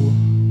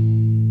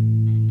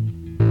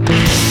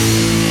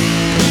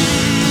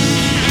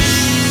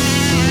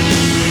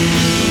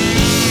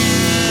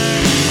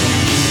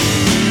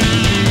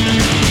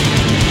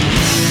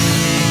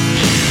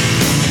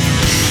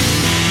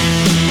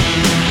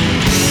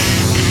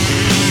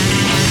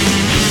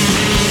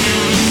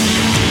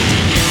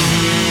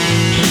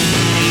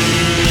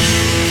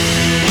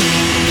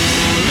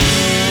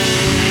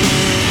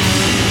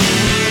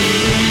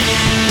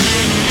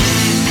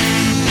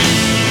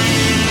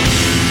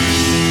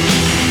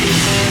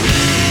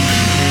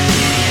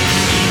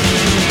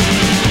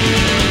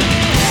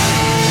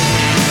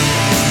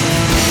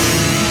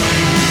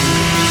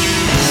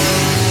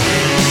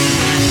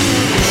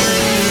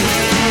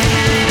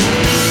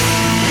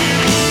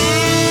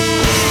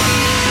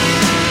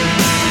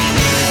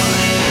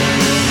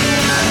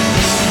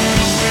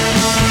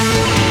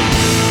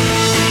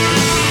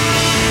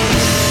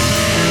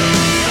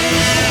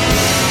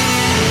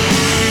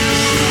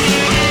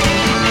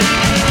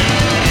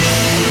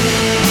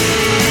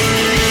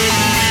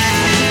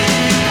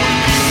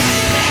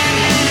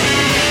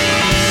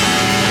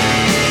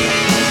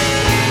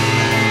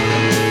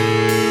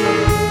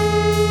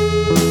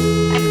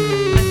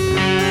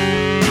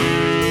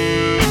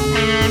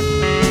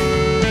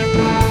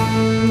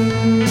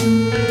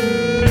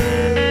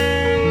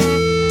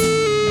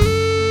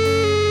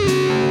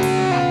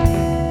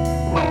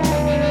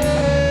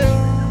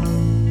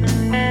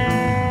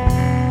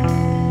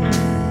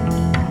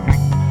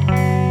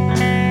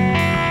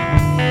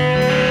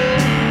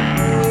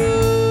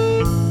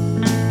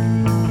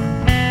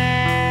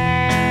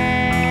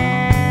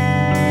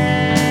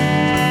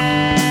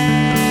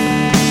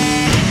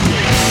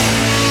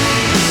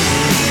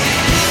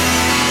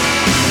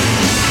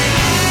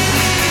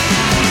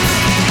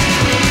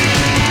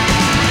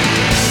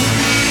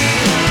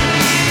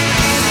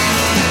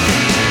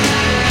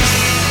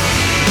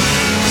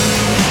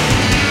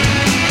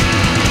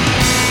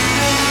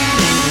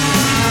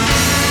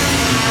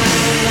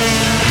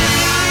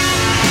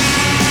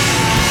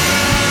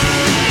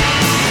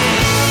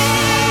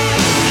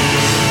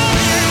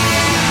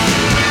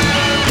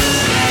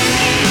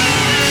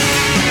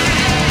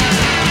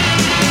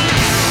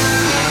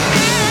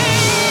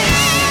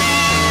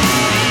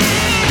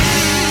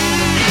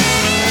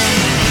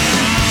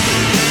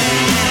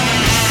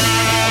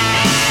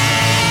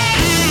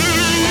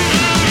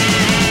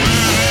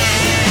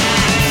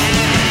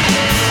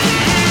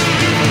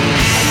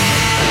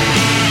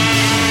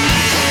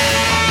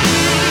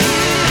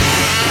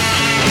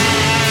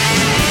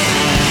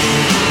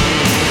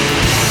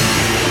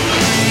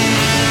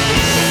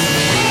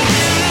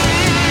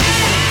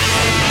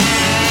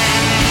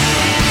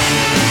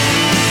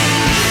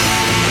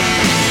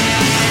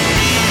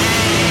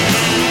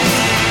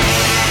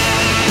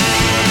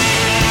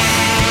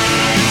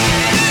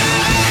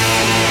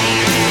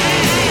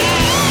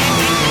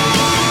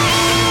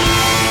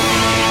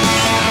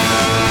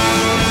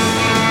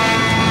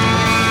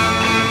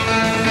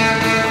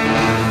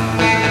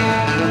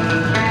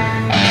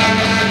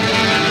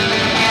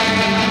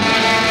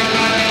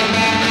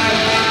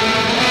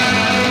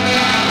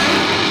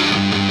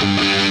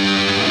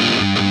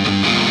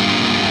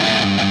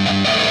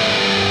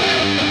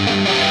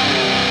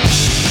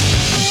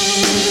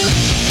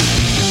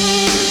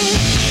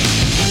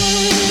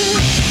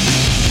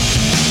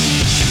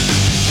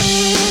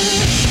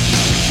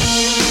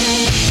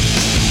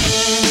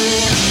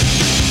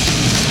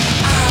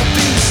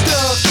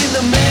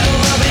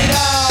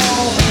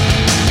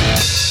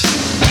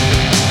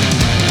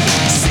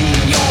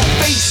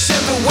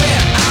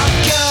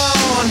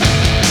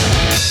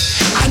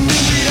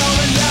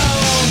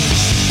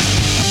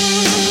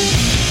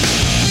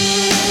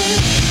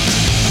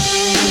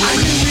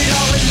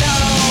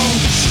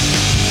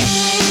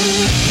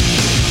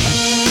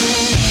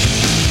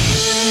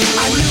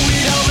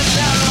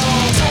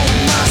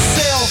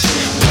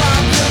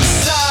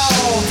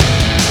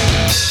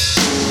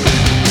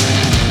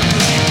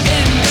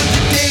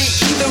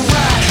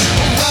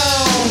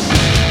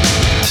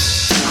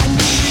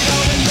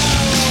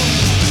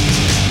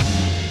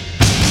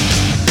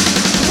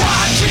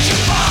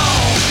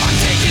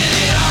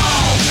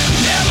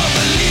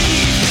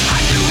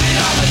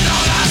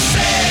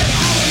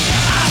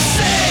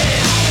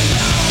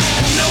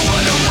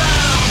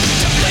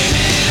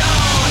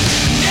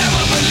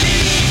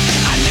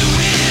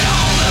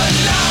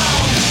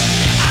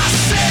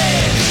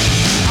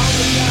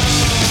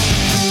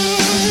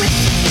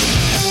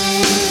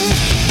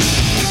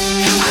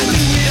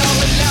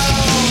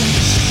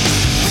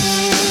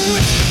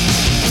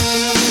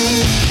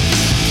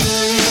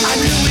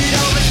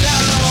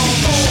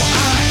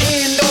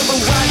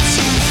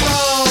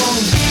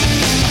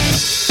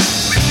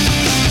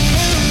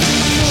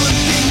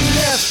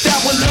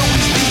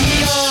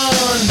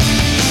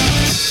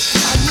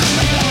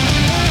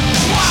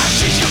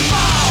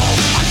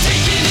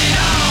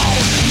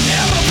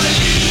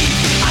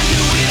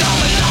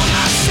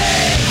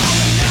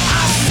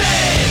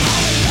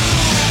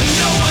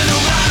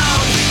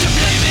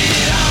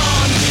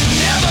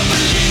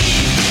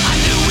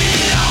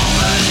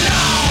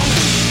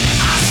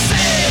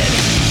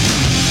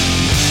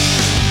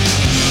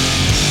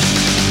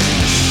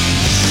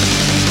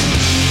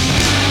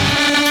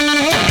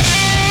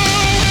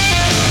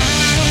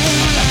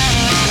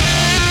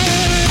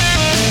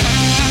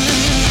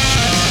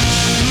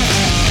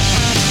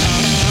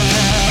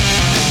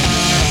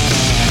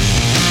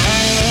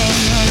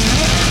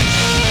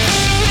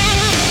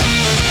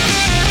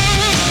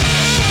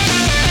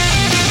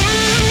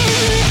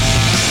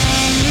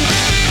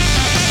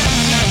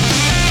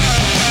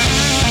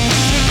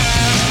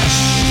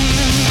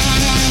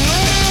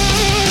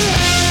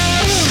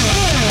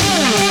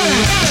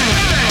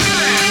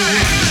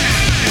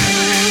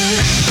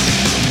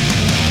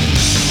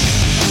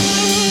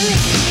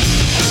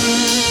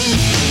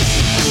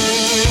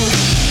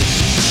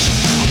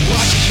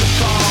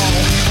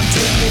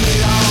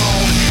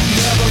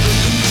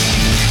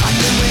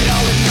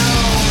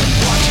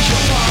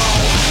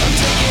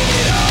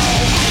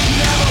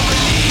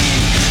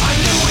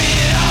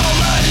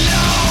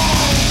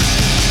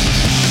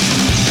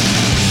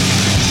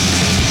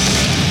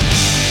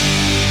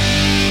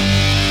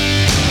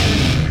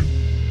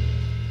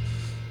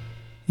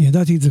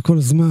 ידעתי את זה כל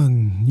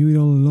הזמן, Knew It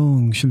All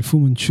Along של פו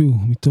מנצ'ו,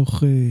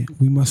 מתוך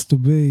We Must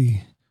Obey,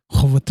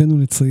 חובתנו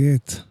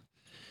לציית,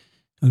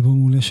 אלבום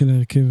מעולה של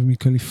ההרכב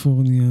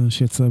מקליפורניה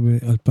שיצא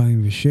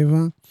ב-2007,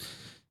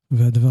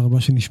 והדבר הבא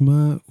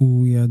שנשמע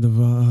הוא יהיה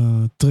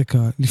הטרק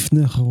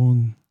הלפני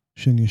האחרון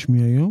שאני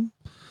אשמיע היום.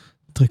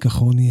 הטרק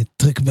האחרון יהיה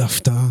טרק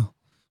בהפתעה,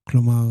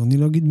 כלומר אני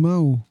לא אגיד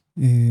מהו,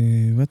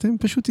 ואתם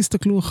פשוט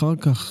תסתכלו אחר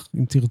כך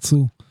אם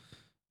תרצו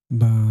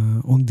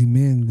ב-on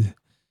demand,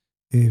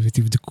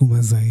 ותבדקו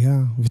מה זה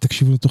היה,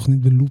 ותקשיבו לתוכנית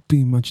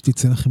בלופים עד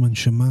שתצא לכם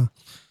הנשמה,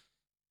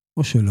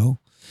 או שלא.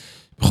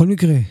 בכל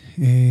מקרה,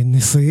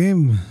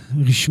 נסיים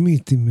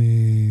רשמית עם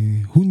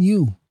Who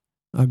Knew,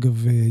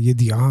 אגב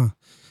ידיעה,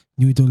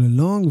 Knew It All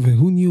Along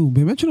ו-Who Knew,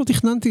 באמת שלא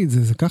תכננתי את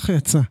זה, זה ככה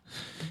יצא.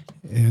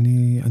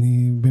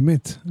 אני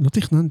באמת לא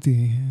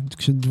תכננתי,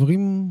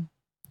 כשדברים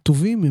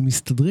טובים הם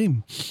מסתדרים.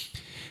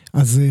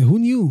 אז Who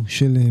Knew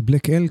של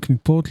בלק אלק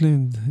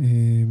מפורטלנד,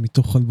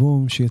 מתוך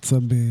אלבום שיצא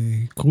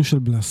בקרושל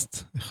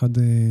בלאסט, אחד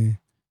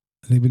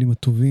הלייבלים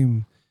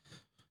הטובים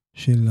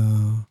של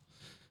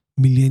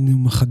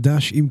המילניום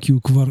החדש, אם כי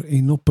הוא כבר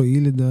אינו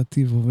פעיל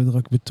לדעתי ועובד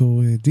רק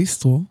בתור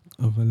דיסטרו,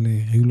 אבל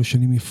היו לו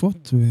שנים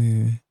יפות,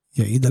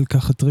 ויעיד על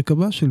כך הטרק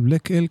הבא של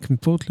בלק אלק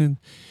מפורטלנד.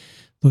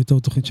 זו הייתה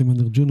התוכנית של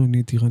מאדר ג'ונו, אני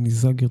הייתי רני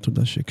זגר,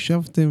 תודה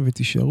שהקשבתם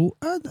ותישארו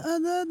עד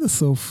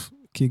הסוף.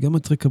 כי גם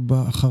הטרק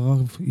הבא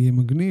אחריו יהיה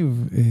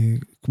מגניב,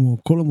 כמו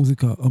כל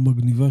המוזיקה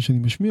המגניבה שאני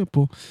משמיע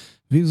פה,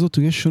 ועם זאת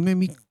הוא יהיה שונה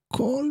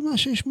מכל מה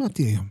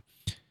שהשמעתי היום.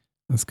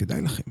 אז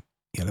כדאי לכם.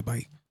 יאללה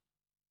ביי.